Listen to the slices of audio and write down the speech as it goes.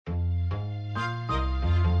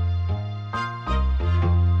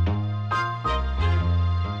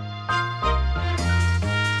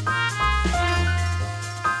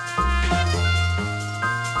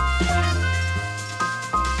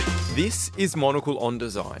This is Monocle on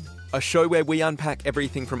Design, a show where we unpack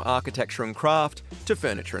everything from architecture and craft to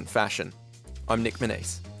furniture and fashion. I'm Nick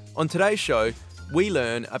Manise. On today's show, we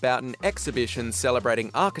learn about an exhibition celebrating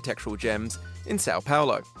architectural gems in Sao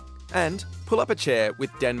Paulo and pull up a chair with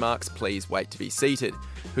Denmark's Please Wait to be Seated,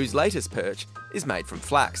 whose latest perch is made from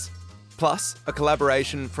flax. Plus, a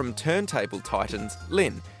collaboration from turntable titans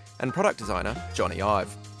Lynn and product designer Johnny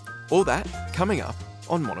Ive. All that coming up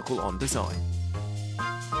on Monocle on Design.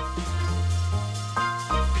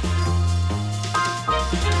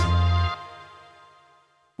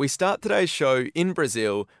 We start today's show in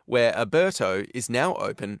Brazil, where Aberto is now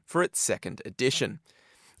open for its second edition.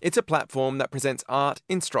 It's a platform that presents art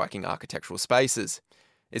in striking architectural spaces.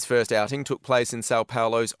 Its first outing took place in Sao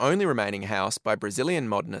Paulo's only remaining house by Brazilian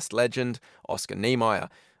modernist legend Oscar Niemeyer,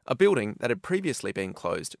 a building that had previously been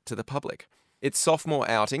closed to the public. Its sophomore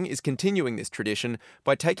outing is continuing this tradition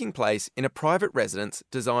by taking place in a private residence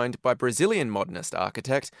designed by Brazilian modernist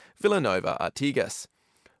architect Villanova Artigas.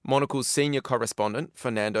 Monocle's senior correspondent,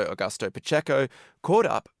 Fernando Augusto Pacheco, caught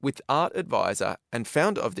up with art advisor and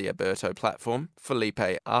founder of the Aberto platform,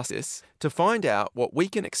 Felipe Arcis, to find out what we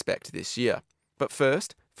can expect this year. But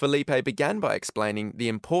first, Felipe began by explaining the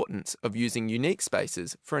importance of using unique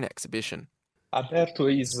spaces for an exhibition. Aberto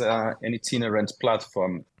is an itinerant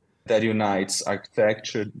platform that unites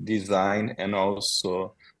architecture, design, and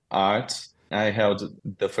also art. I held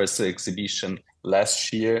the first exhibition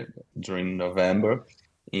last year during November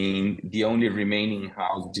in the only remaining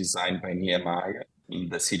house designed by Niemeyer in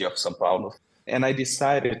the city of São Paulo. And I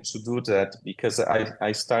decided to do that because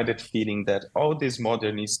I started feeling that all these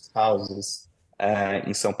modernist houses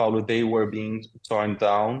in São Paulo, they were being torn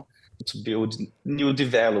down to build new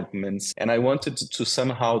developments. And I wanted to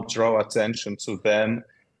somehow draw attention to them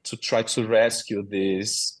to try to rescue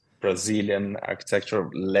this Brazilian architectural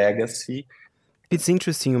legacy. It's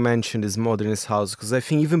interesting you mentioned this modernist house because I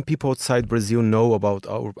think even people outside Brazil know about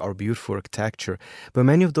our beautiful architecture. But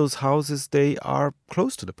many of those houses, they are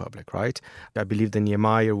close to the public, right? I believe the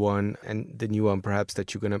Niemeyer one and the new one perhaps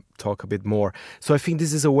that you're going to talk a bit more. So I think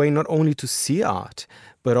this is a way not only to see art,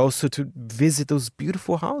 but also to visit those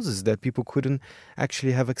beautiful houses that people couldn't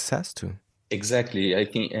actually have access to. Exactly. I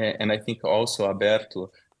think also Aberto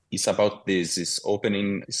is about this, is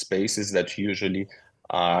opening spaces that usually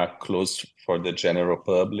are closed for the general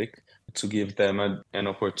public to give them an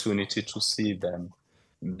opportunity to see them.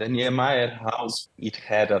 The Niemeyer house, it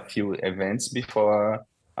had a few events before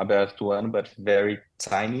Aberto one, but very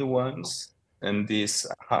tiny ones. And this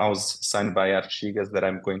house signed by Artigas that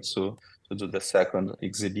I'm going to do the second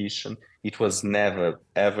exhibition, it was never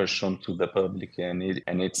ever shown to the public, and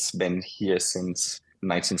it's been here since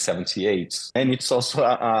 1978. And it's also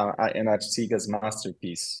an Artigas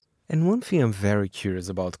masterpiece. And one thing I'm very curious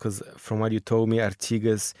about, because from what you told me,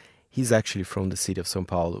 Artigas, he's actually from the city of São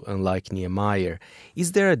Paulo, unlike Niemeyer.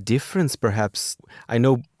 Is there a difference, perhaps? I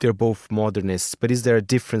know they're both modernists, but is there a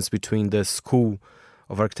difference between the school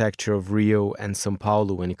of architecture of Rio and São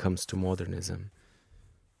Paulo when it comes to modernism?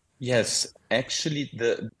 Yes, actually,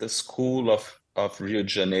 the school of Rio de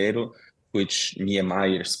Janeiro, which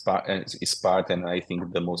Niemeyer is part, and I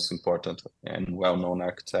think the most important and well-known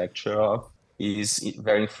architecture of, is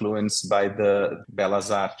very influenced by the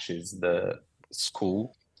Belas Artes, the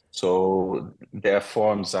school. So their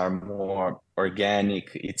forms are more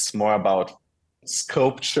organic. It's more about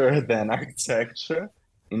sculpture than architecture.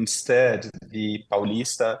 Instead, the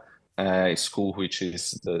Paulista school, which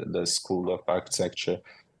is the school of architecture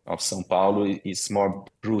of São Paulo, is more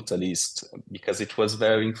brutalist because it was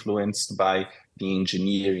very influenced by the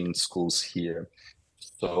engineering schools here.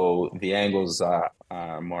 So the angles are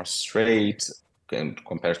more straight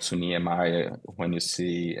compared to Niemeyer. When you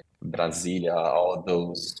see Brasilia, all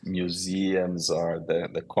those museums or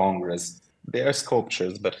the Congress, they are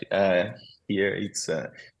sculptures, but here it's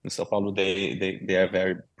in São Paulo, they are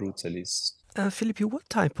very brutalist. Felipe, what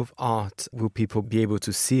type of art will people be able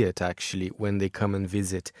to see it actually when they come and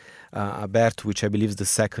visit Aberto, which I believe is the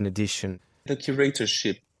second edition? The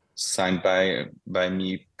curatorship signed by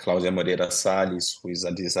me, Claudia Moreira Salles, who is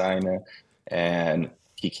a designer, and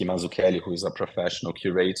Kiki Mazzucchelli, who is a professional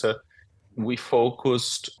curator. We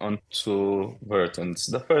focused on two vertents.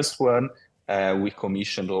 The first one, we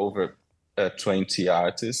commissioned over 20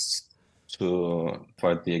 artists for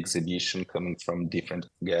the exhibition, coming from different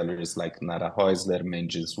galleries like Nara Heusler,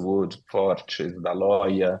 Mendes Wood, Fortes,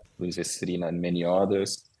 Daloia, Luiz Estrina, and many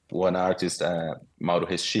others. One artist, Mauro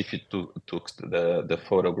Restife, took the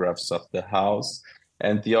photographs of the house.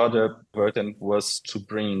 And the other version was to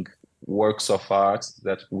bring works of art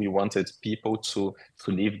that we wanted people to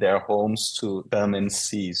leave their homes to come and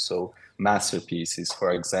see. So masterpieces,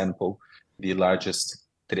 for example, the largest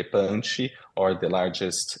Trepante, or the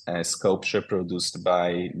largest sculpture produced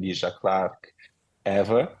by Lija Clark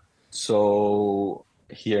ever. So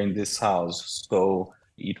here in this house, so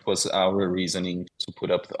it was our reasoning to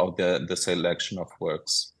put up all the selection of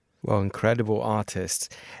works. Well, incredible artists.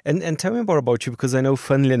 And tell me more about you, because I know,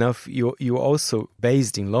 funnily enough, you're also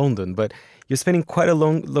based in London, but you're spending quite a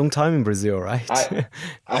long time in Brazil, right?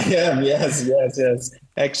 I am, yes.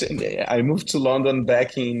 Actually, I moved to London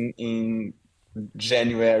back in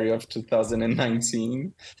January of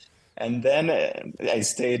 2019, and then I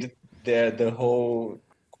stayed there the whole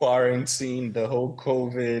quarantine, the whole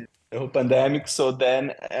COVID, the whole pandemic. So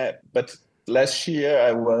then, but last year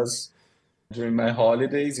I was during my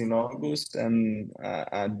holidays in August, and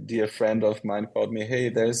a dear friend of mine called me, hey,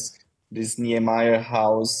 there's this Niemeyer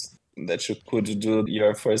house that you could do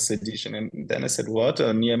your first edition. And then I said, what?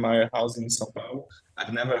 A Niemeyer house in São Paulo?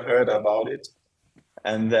 I've never heard about it.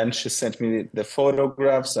 And then she sent me the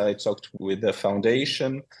photographs. I talked with the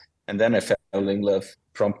foundation, and then I fell in love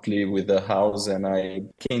promptly with the house. And I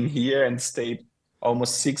came here and stayed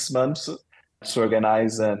almost 6 months to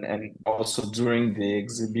organize and also during the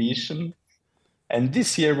exhibition. And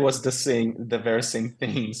this year was the very same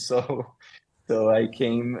thing. So I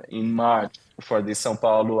came in March for the São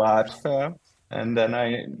Paulo Art Fair, and then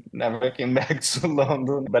I never came back to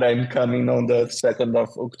London, but I'm coming on the 2nd of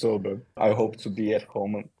October. I hope to be at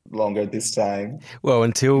home longer this time. Well,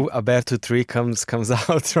 until Aberto 3 comes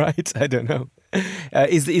out, right? I don't know.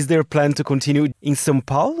 Is there a plan to continue in São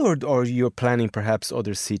Paulo, or you're planning perhaps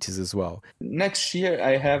other cities as well? Next year,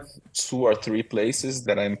 I have 2 or 3 places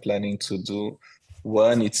that I'm planning to do.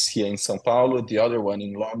 One, it's here in São Paulo, the other one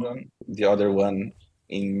in London, the other one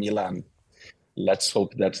in Milan. Let's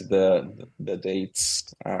hope that the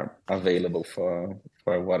dates are available for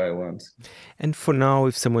what I want. And for now,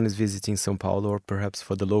 if someone is visiting São Paulo, or perhaps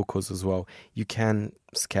for the locals as well, you can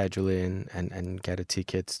schedule in and get a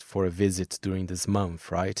ticket for a visit during this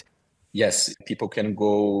month, right? Yes, people can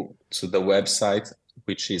go to the website,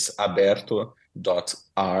 which is aberto.art,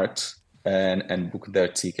 and book their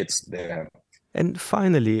tickets there. And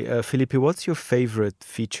finally, Felipe, what's your favorite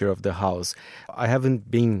feature of the house? I haven't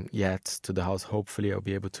been yet to the house. Hopefully I'll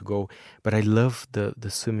be able to go. But I love the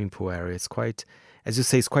swimming pool area. It's quite, as you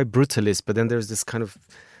say, it's quite brutalist, but then there's this kind of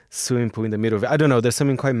swimming pool in the middle of it. I don't know, there's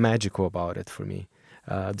something quite magical about it for me.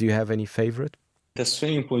 Do you have any favorite? The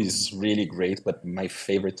swimming pool is really great, but my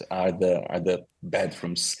favorite are the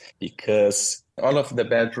bedrooms, because all of the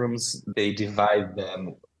bedrooms, they divide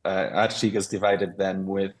them, Artigas divided them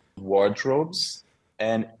with wardrobes,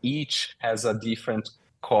 and each has a different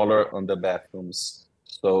color on the bathrooms.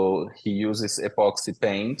 So he uses epoxy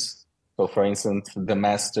paint. So for instance, the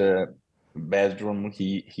master bedroom,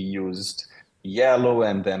 he used yellow,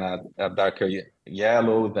 and then a darker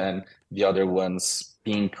yellow, then the other one's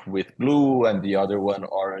pink with blue, and the other one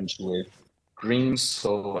orange with green.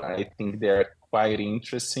 So I think they're quite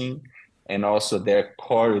interesting. And also their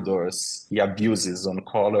corridors, he abuses on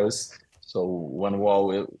colors. So one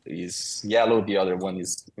wall is yellow, the other one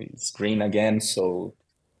is green again. So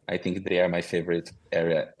I think they are my favorite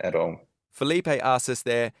area at all. Felipe asks us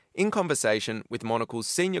there in conversation with Monocle's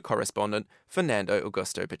senior correspondent, Fernando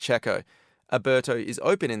Augusto Pacheco. Aberto is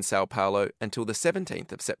open in Sao Paulo until the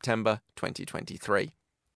 17th of September 2023.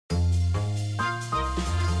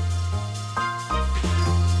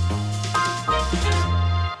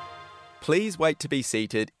 Please Wait to Be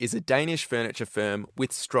Seated is a Danish furniture firm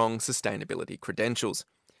with strong sustainability credentials.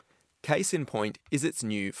 Case in point is its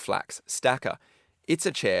new flax stacker. It's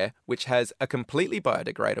a chair which has a completely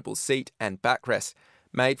biodegradable seat and backrest,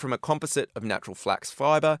 made from a composite of natural flax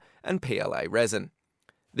fibre and PLA resin.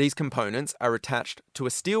 These components are attached to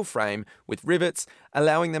a steel frame with rivets,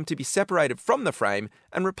 allowing them to be separated from the frame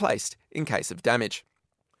and replaced in case of damage.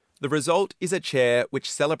 The result is a chair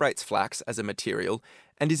which celebrates flax as a material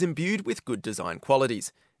and is imbued with good design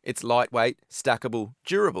qualities. It's lightweight, stackable,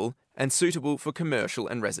 durable, and suitable for commercial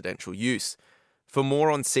and residential use. For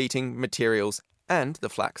more on seating, materials, and the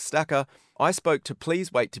flax stacker, I spoke to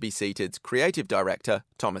Please Wait to Be Seated's creative director,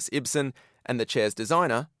 Thomas Ibsen, and the chair's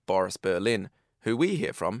designer, Boris Berlin, who we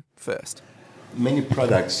hear from first. Many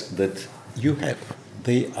products that you have,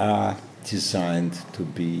 they are designed to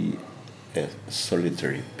be a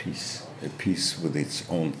solitary piece, a piece with its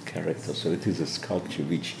own character. So it is a sculpture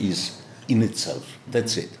which is in itself.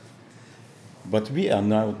 That's it. But we are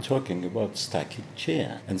now talking about stacking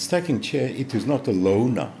chair. And stacking chair, it is not a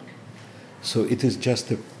loner. So it is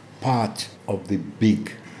just a part of the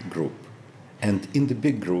big group. And in the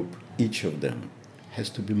big group, each of them has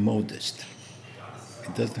to be modest.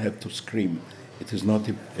 It doesn't have to scream. It is not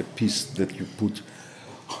a piece that you put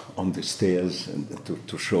on the stairs and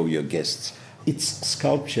to show your guests. Its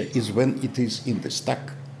sculpture is when it is in the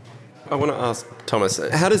stack. I want to ask Thomas,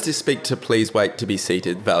 how does this speak to please wait to be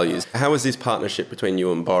seated values? How is this partnership between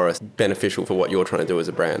you and Boris beneficial for what you're trying to do as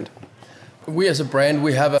a brand? We as a brand,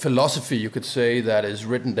 we have a philosophy, you could say, that is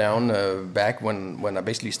written down back when I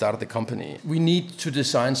basically started the company. We need to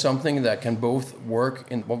design something that can both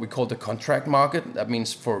work in what we call the contract market, that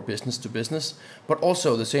means for business to business, but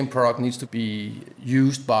also the same product needs to be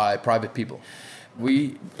used by private people.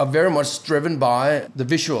 We are very much driven by the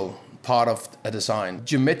visual part of a design.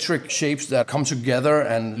 Geometric shapes that come together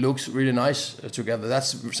and looks really nice together.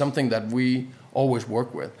 That's something that we always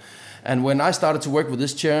work with. And when I started to work with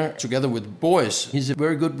this chair together with Boris, he's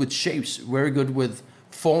very good with shapes, very good with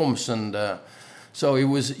forms, and so it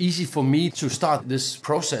was easy for me to start this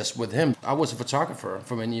process with him. I was a photographer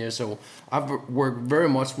for many years, so I've worked very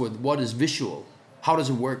much with what is visual. How does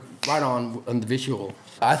it work right on the visual?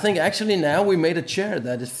 I think actually now we made a chair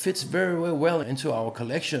that it fits very, very well into our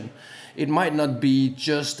collection. It might not be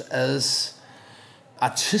just as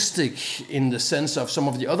artistic in the sense of some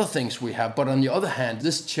of the other things we have, but on the other hand,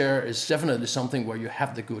 this chair is definitely something where you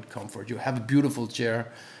have the good comfort. You have a beautiful chair.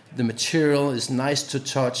 The material is nice to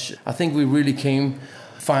touch. I think we really came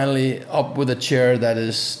finally up with a chair that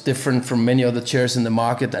is different from many other chairs in the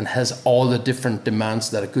market and has all the different demands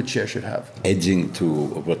that a good chair should have. Adding to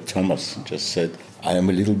what Thomas just said, I am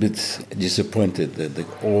a little bit disappointed that the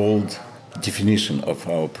old definition of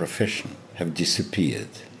our profession have disappeared.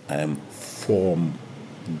 I am form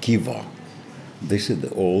giver. This is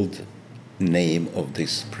the old name of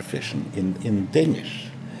this profession in Danish.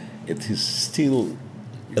 It is still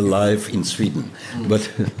alive in Sweden, but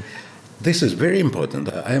this is very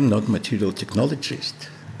important. I am not material technologist.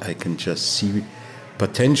 I can just see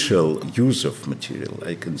potential use of material.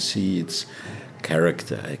 I can see its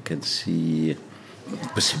character. I can see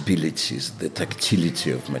possibilities, the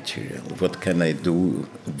tactility of material. What can I do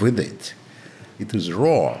with it? It is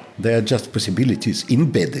raw. There are just possibilities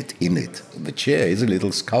embedded in it. The chair is a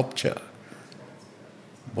little sculpture.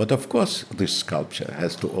 But of course, this sculpture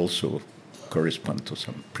has to also correspond to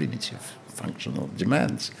some primitive functional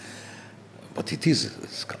demands. But it is a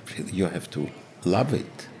sculpture. You have to love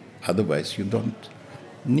it. Otherwise, you don't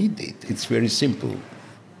need it. It's very simple.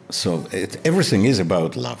 So everything is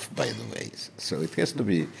about love, by the way. So it has to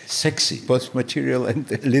be sexy, both material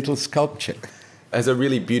and a little sculpture. As a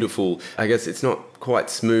really beautiful, I guess it's not quite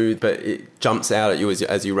smooth, but it jumps out at you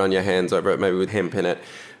as you run your hands over it, maybe with hemp in it.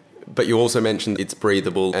 But you also mentioned it's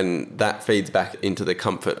breathable, and that feeds back into the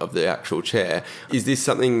comfort of the actual chair. Is this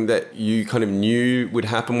something that you kind of knew would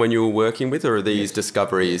happen when you were working with, or are these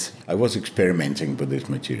discoveries? I was experimenting with this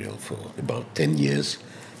material for about 10 years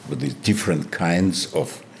with these different kinds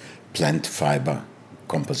of plant fiber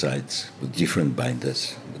composites with different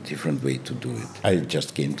binders, a different way to do it. I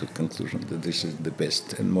just came to the conclusion that this is the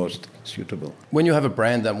best and most suitable. When you have a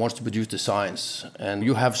brand that wants to produce designs and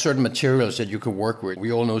you have certain materials that you can work with,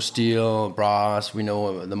 we all know steel, brass, we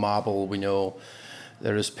know the marble, we know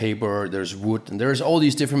there is paper, there's wood, and there's all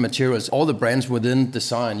these different materials. All the brands within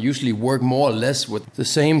design usually work more or less with the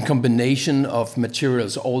same combination of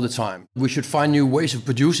materials all the time. We should find new ways of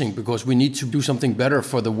producing because we need to do something better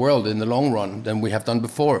for the world in the long run than we have done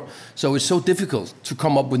before. So it's so difficult to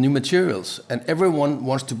come up with new materials, and everyone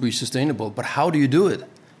wants to be sustainable, but how do you do it?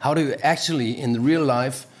 How do you actually, in real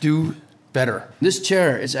life, do better? This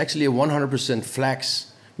chair is actually a 100%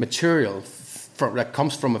 flax material that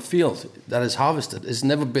comes from a field that is harvested. It's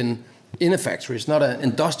never been in a factory. It's not an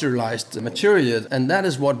industrialized material. And that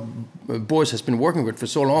is what Boris has been working with for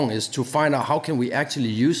so long, is to find out how can we actually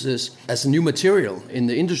use this as a new material in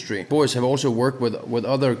the industry. Boris have also worked with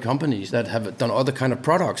other companies that have done other kind of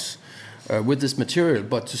products with this material.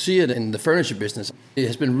 But to see it in the furniture business, it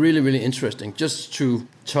has been really, really interesting just to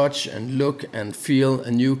touch and look and feel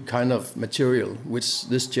a new kind of material, which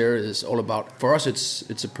this chair is all about. For us,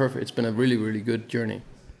 it's been a really, really good journey.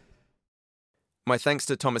 My thanks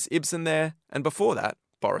to Thomas Ibsen there, and before that,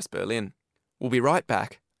 Boris Berlin. We'll be right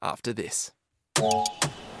back after this.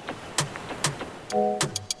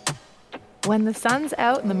 When the sun's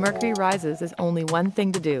out and the mercury rises, there's only one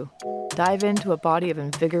thing to do. Dive into a body of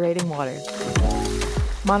invigorating water.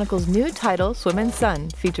 Monocle's new title, Swim in Sun,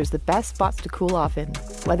 features the best spots to cool off in.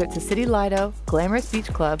 Whether it's a city lido, glamorous beach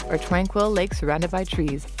club, or tranquil lake surrounded by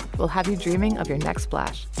trees, we'll have you dreaming of your next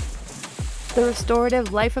splash. The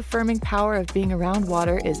restorative, life-affirming power of being around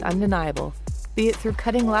water is undeniable. Be it through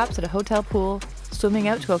cutting laps at a hotel pool, swimming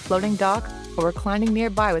out to a floating dock, or reclining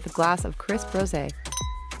nearby with a glass of crisp rosé.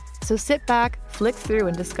 So sit back, flick through,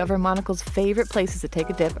 and discover Monocle's favorite places to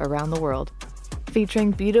take a dip around the world.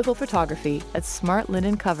 Featuring beautiful photography, a smart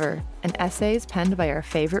linen cover, and essays penned by our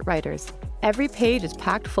favorite writers. Every page is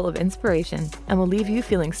packed full of inspiration and will leave you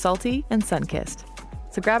feeling salty and sun-kissed.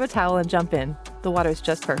 So grab a towel and jump in. The water's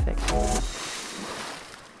just perfect.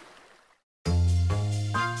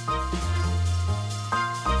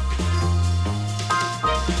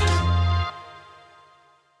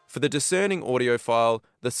 For the discerning audiophile,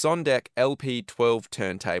 the Sondek LP12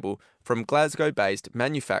 turntable from Glasgow-based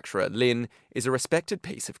manufacturer Linn is a respected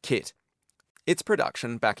piece of kit. Its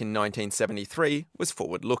production back in 1973 was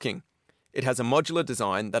forward-looking. It has a modular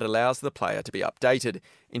design that allows the player to be updated,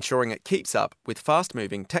 ensuring it keeps up with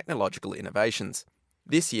fast-moving technological innovations.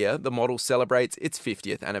 This year, the model celebrates its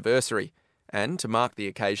 50th anniversary, and to mark the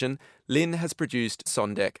occasion, Linn has produced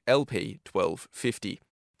Sondek LP12-50.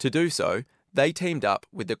 To do so, they teamed up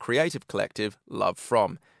with the creative collective Love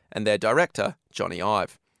From and their director, Johnny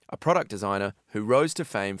Ive, a product designer who rose to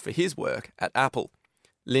fame for his work at Apple.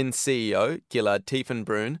 Linn's CEO, Gillard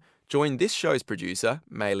Tiefenbrunn, joined this show's producer,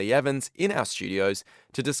 Maylee Evans, in our studios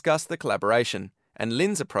to discuss the collaboration and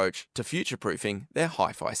Linn's approach to future-proofing their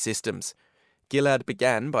hi-fi systems. Gillard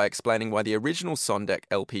began by explaining why the original Sondek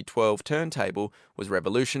LP12 turntable was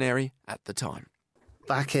revolutionary at the time.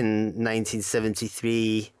 Back in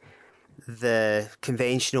 1973, the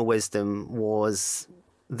conventional wisdom was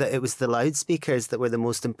that it was the loudspeakers that were the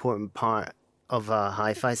most important part of a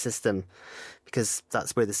hi-fi system because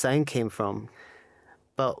that's where the sound came from.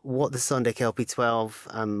 But what the Sondek LP12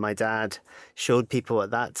 and my dad showed people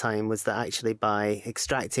at that time was that actually by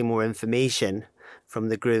extracting more information from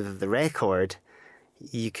the groove of the record,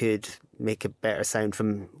 you could make a better sound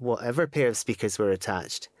from whatever pair of speakers were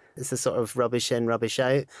attached. It's a sort of rubbish in, rubbish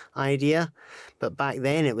out idea. But back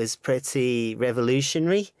then it was pretty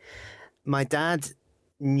revolutionary. My dad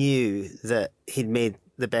knew that he'd made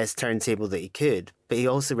the best turntable that he could, but he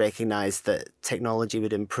also recognised that technology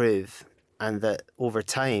would improve and that over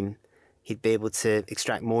time he'd be able to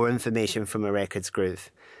extract more information from a record's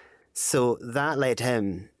groove. So that led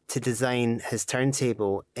him to design his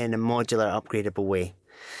turntable in a modular, upgradable way.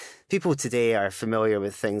 People today are familiar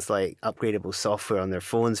with things like upgradable software on their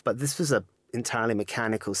phones, but this was an entirely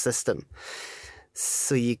mechanical system.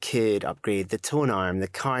 So you could upgrade the tone arm, the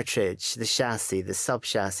cartridge, the chassis, the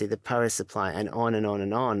sub-chassis, the power supply, and on and on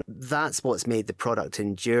and on. That's what's made the product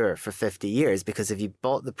endure for 50 years, because if you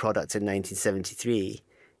bought the product in 1973,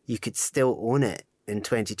 you could still own it in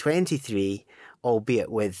 2023, albeit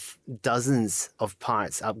with dozens of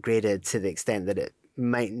parts upgraded to the extent that it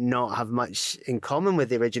might not have much in common with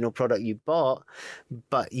the original product you bought,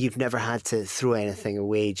 but you've never had to throw anything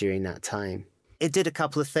away during that time. It did a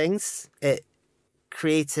couple of things. It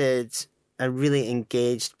created a really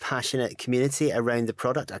engaged, passionate community around the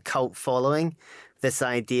product, a cult following. This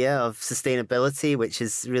idea of sustainability, which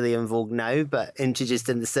is really in vogue now, but introduced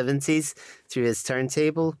in the 70s through his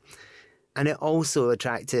turntable. And it also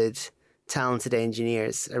attracted talented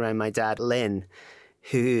engineers around my dad, Lynn,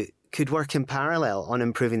 who could work in parallel on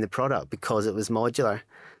improving the product because it was modular.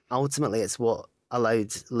 Ultimately, it's what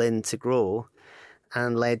allowed Lynn to grow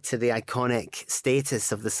and led to the iconic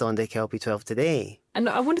status of the Sondek LP12 today. And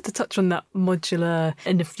I wanted to touch on that modular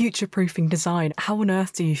and the future-proofing design. How on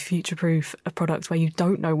earth do you future-proof a product where you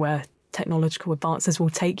don't know where technological advances will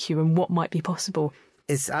take you and what might be possible?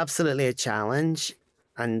 It's absolutely a challenge,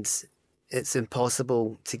 and it's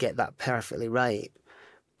impossible to get that perfectly right.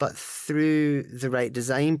 But through the right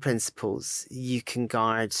design principles, you can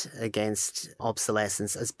guard against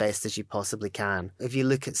obsolescence as best as you possibly can. If you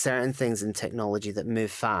look at certain things in technology that move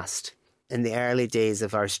fast, in the early days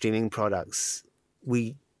of our streaming products,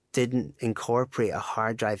 we didn't incorporate a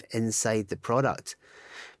hard drive inside the product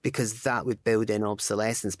because that would build in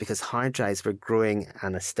obsolescence, because hard drives were growing,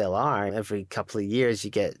 and still are. Every couple of years you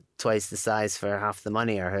get twice the size for half the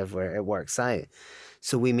money, or however it works out.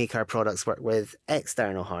 So we make our products work with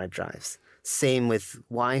external hard drives. Same with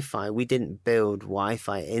Wi-Fi. We didn't build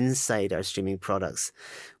Wi-Fi inside our streaming products.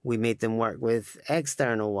 We made them work with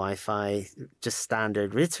external Wi-Fi, just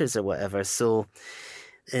standard routers or whatever. So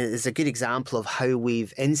it's a good example of how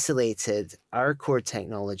we've insulated our core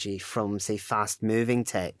technology from, say, fast-moving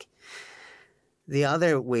tech. The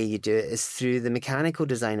other way you do it is through the mechanical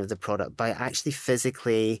design of the product, by actually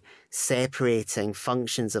physically separating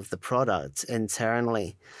functions of the product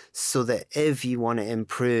internally, so that if you want to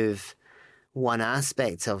improve one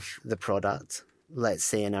aspect of the product, let's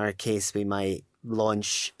say in our case we might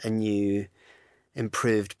launch a new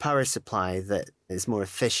improved power supply that is more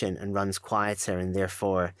efficient and runs quieter, and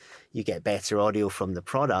therefore you get better audio from the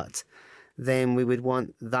product, then we would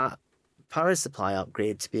want that power supply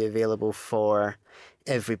upgrade to be available for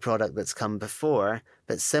every product that's come before.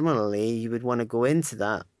 But similarly, you would want to go into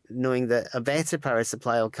that knowing that a better power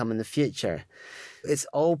supply will come in the future. It's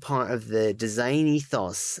all part of the design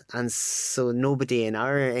ethos, and so nobody in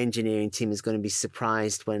our engineering team is going to be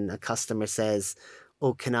surprised when a customer says,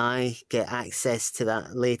 oh, can I get access to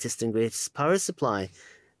that latest and greatest power supply?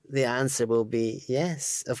 The answer will be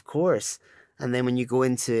yes, of course. And then when you go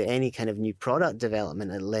into any kind of new product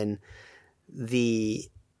development at Lin, the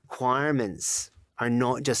requirements are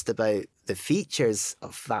not just about the features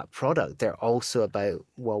of that product. They're also about,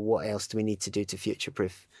 well, what else do we need to do to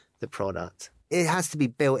future-proof the product? It has to be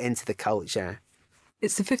built into the culture.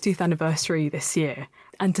 It's the 50th anniversary this year,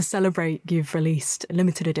 and to celebrate, you've released a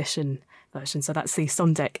limited edition version. So that's the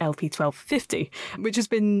Sondek LP12-50, which has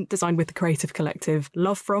been designed with the creative collective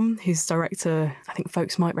Love From, whose director, I think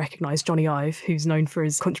folks might recognise, Johnny Ive, who's known for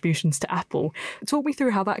his contributions to Apple. Talk me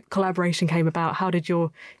through how that collaboration came about. How did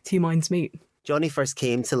your two minds meet? Johnny first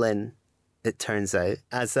came to Lin, it turns out,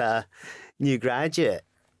 as a new graduate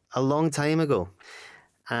a long time ago.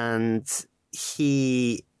 And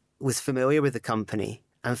he was familiar with the company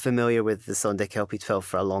and familiar with the Sondek LP12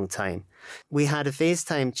 for a long time. We had a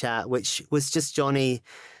FaceTime chat, which was just Johnny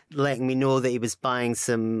letting me know that he was buying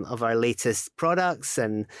some of our latest products,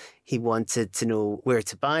 and he wanted to know where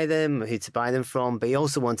to buy them, who to buy them from, but he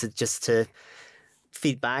also wanted just to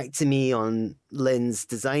feed back to me on Lin's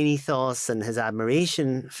design ethos and his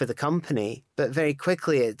admiration for the company. But very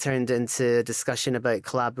quickly it turned into a discussion about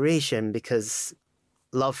collaboration, because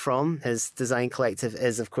Love From, his design collective,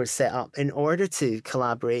 is of course set up in order to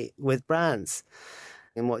collaborate with brands.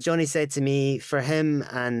 And what Johnny said to me, for him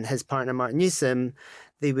and his partner Martin Newsom,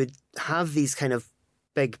 they would have these kind of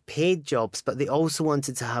big paid jobs, but they also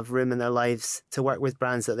wanted to have room in their lives to work with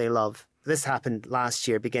brands that they love. This happened last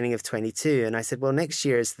year, beginning of 22. And I said, well, next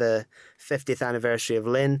year is the 50th anniversary of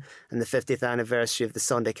Lin and the 50th anniversary of the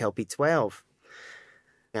Sondek LP12.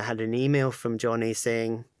 I had an email from Johnny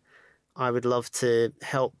saying, I would love to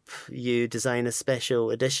help you design a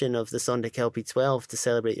special edition of the Sondek LP12 to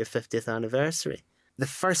celebrate your 50th anniversary. The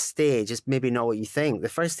first stage is maybe not what you think. The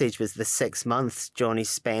first stage was the 6 months Johnny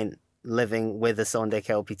spent living with the Sondek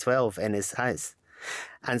LP12 in his house.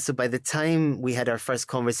 And so by the time we had our first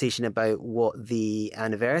conversation about what the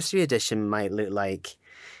anniversary edition might look like,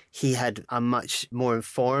 he had a much more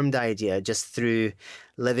informed idea just through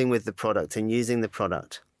living with the product and using the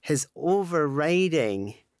product. His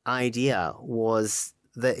overriding idea was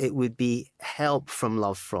that it would be help from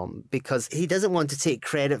Love From, because he doesn't want to take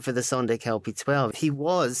credit for the Sondek LP12. He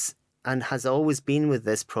was, and has always been with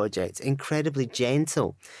this project, incredibly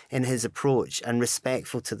gentle in his approach and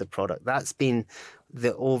respectful to the product. That's been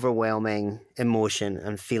the overwhelming emotion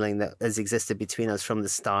and feeling that has existed between us from the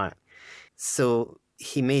start. So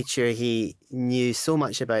he made sure he knew so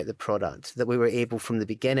much about the product that we were able from the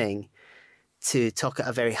beginning to talk at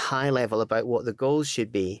a very high level about what the goals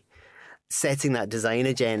should be, setting that design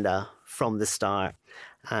agenda from the start,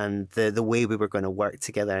 and the way we were going to work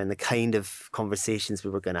together and the kind of conversations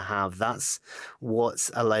we were going to have. That's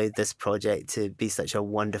what's allowed this project to be such a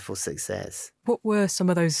wonderful success. What were some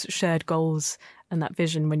of those shared goals and that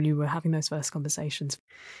vision when you were having those first conversations?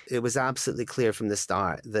 It was absolutely clear from the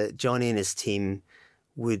start that Johnny and his team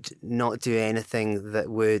would not do anything that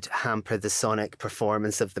would hamper the sonic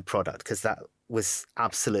performance of the product, because that was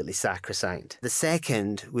absolutely sacrosanct. The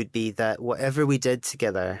second would be that whatever we did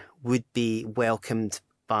together would be welcomed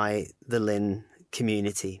by the Lin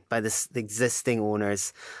community, by the existing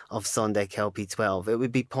owners of Sondek LP12. It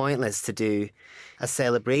would be pointless to do a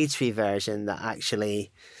celebratory version that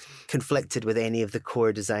actually conflicted with any of the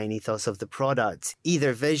core design ethos of the product,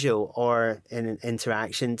 either visual or in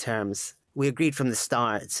interaction terms. We agreed from the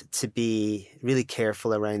start to be really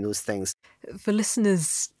careful around those things. For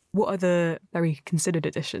listeners, what are the very considered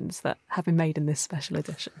additions that have been made in this special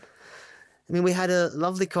edition? I mean, we had a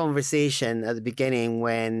lovely conversation at the beginning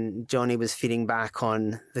when Johnny was feeding back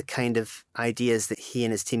on the kind of ideas that he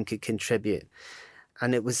and his team could contribute.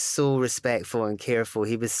 And it was so respectful and careful.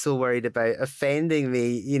 He was so worried about offending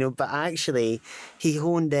me, but actually he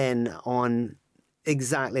honed in on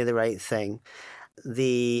exactly the right thing.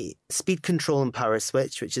 The speed control and power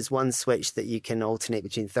switch, which is one switch that you can alternate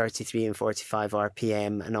between 33 and 45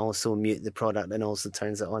 RPM and also mute the product and also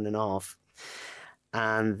turns it on and off.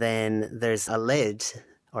 And then there's a lid,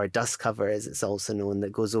 or dust cover as it's also known,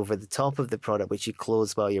 that goes over the top of the product, which you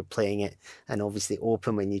close while you're playing it and obviously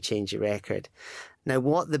open when you change your record. Now,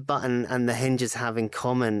 what the button and the hinges have in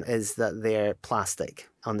common is that they're plastic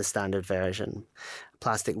on the standard version.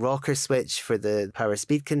 Plastic rocker switch for the power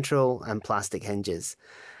speed control and plastic hinges.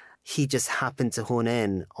 He just happened to hone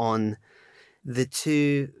in on the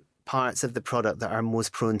two parts of the product that are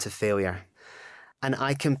most prone to failure. And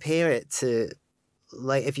I compare it to,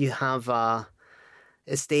 like, if you have a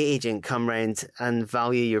estate agent come round and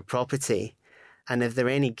value your property, and if they're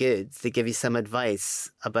any good, they give you some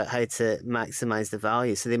advice about how to maximize the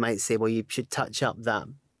value. So they might say, well, you should touch up that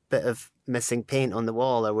bit of missing paint on the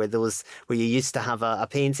wall, or where you used to have a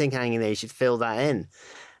painting hanging there, you should fill that in.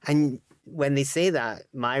 And when they say that,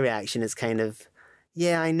 my reaction is kind of,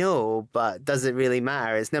 yeah, I know, but does it really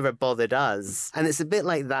matter? It's never bothered us. And it's a bit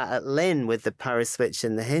like that at Lynn with the power switch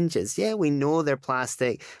and the hinges. Yeah, we know they're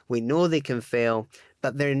plastic, we know they can fail,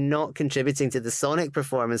 but they're not contributing to the sonic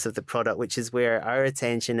performance of the product, which is where our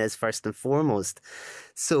attention is first and foremost.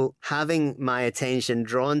 So having my attention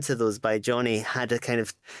drawn to those by Johnny had a kind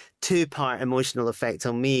of two-part emotional effect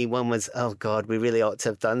on me. One was, oh God, we really ought to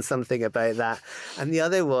have done something about that. And the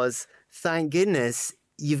other was, thank goodness,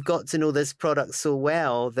 you've got to know this product so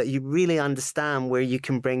well that you really understand where you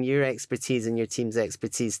can bring your expertise and your team's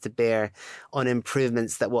expertise to bear on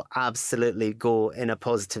improvements that will absolutely go in a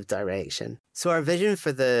positive direction. So our vision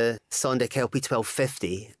for the Sondek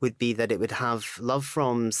LP12-50 would be that it would have Love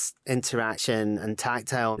From's interaction and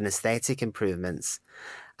tactile and aesthetic improvements,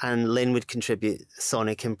 and Lynn would contribute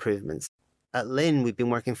sonic improvements. At Lynn, we've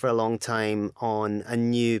been working for a long time on a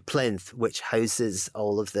new plinth which houses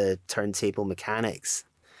all of the turntable mechanics.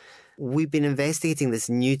 We've been investigating this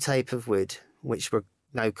new type of wood, which we're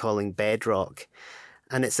now calling bedrock.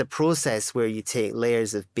 And it's a process where you take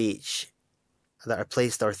layers of beech that are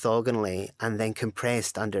placed orthogonally and then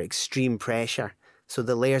compressed under extreme pressure. So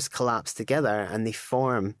the layers collapse together and they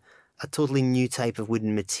form a totally new type of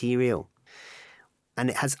wooden material. And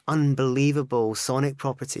it has unbelievable sonic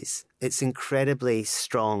properties. It's incredibly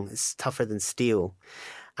strong. It's tougher than steel.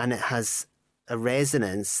 And it has a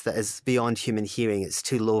resonance that is beyond human hearing. It's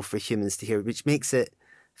too low for humans to hear, which makes it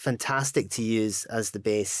fantastic to use as the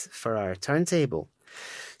base for our turntable.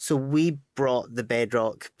 So we brought the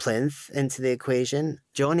bedrock plinth into the equation.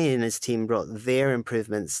 Johnny and his team brought their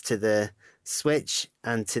improvements to the switch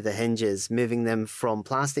and to the hinges, moving them from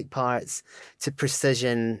plastic parts to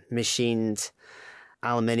precision machined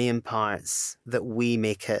aluminium parts that we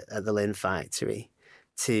make at the Lynn factory,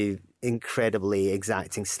 to incredibly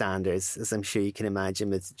exacting standards, as I'm sure you can imagine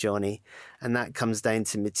with Johnny. And that comes down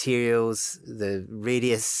to materials, the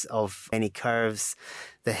radius of any curves,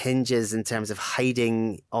 the hinges in terms of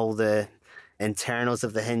hiding all the internals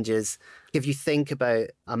of the hinges. If you think about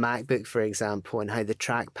a MacBook, for example, and how the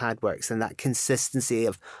trackpad works and that consistency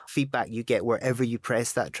of feedback you get wherever you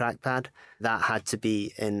press that trackpad, that had to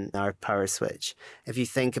be in our power switch. If you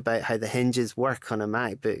think about how the hinges work on a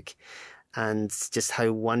MacBook and just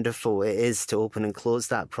how wonderful it is to open and close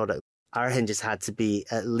that product, our hinges had to be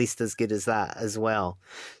at least as good as that as well.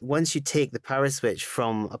 Once you take the power switch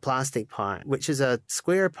from a plastic part, which is a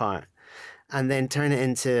square part, and then turn it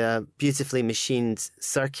into a beautifully machined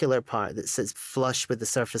circular part that sits flush with the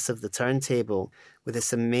surface of the turntable with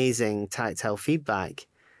this amazing tactile feedback,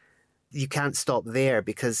 you can't stop there,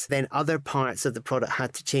 because then other parts of the product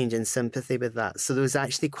had to change in sympathy with that. So there was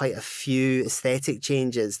actually quite a few aesthetic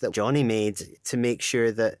changes that Johnny made to make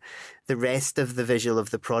sure that the rest of the visual of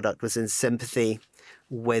the product was in sympathy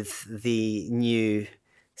with the new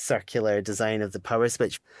circular design of the power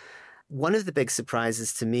switch. One of the big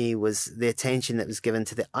surprises to me was the attention that was given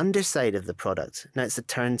to the underside of the product. Now, it's a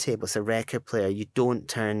turntable, it's a record player. You don't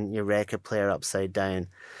turn your record player upside down.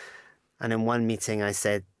 And in one meeting, I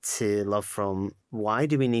said to Love From, why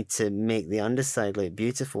do we need to make the underside look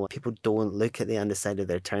beautiful? People don't look at the underside of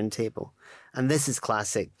their turntable. And this is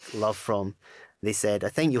classic Love From. They said, I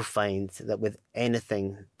think you'll find that with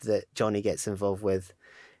anything that Johnny gets involved with,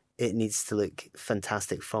 it needs to look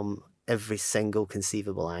fantastic from every single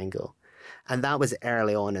conceivable angle. And that was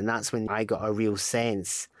early on, and that's when I got a real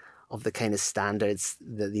sense of the kind of standards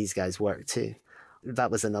that these guys work to.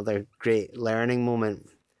 That was another great learning moment.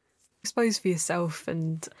 I suppose for yourself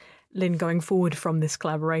and Lynn going forward from this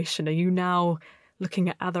collaboration, are you now looking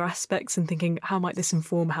at other aspects and thinking, how might this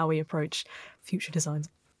inform how we approach future designs?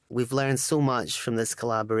 We've learned so much from this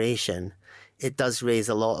collaboration. It does raise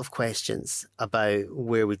a lot of questions about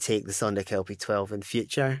where we take the Sondek LP12 in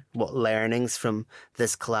future, what learnings from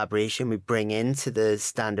this collaboration we bring into the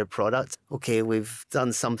standard product. Okay, we've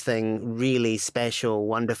done something really special,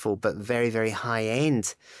 wonderful, but very, very high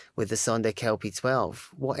end with the Sondek LP12.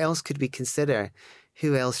 What else could we consider?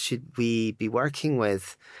 Who else should we be working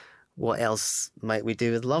with? What else might we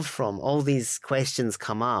do with Love From? All these questions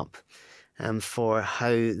come up for how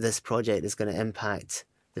this project is going to impact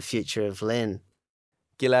the future of Lynn.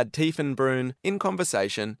 Gilad Tiefenbrunn in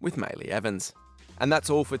conversation with Maylie Evans. And that's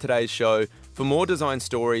all for today's show. For more design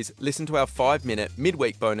stories, listen to our 5-minute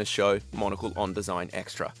midweek bonus show, Monocle on Design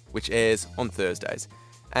Extra, which airs on Thursdays.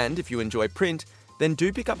 And if you enjoy print, then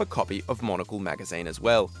do pick up a copy of Monocle magazine as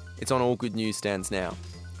well. It's on all good newsstands now.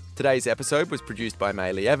 Today's episode was produced by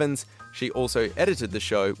Maylee Evans. She also edited the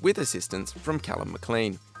show with assistance from Callum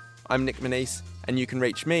McLean. I'm Nick Manise, and you can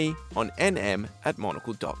reach me on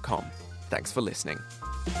nm@monocle.com. Thanks for listening.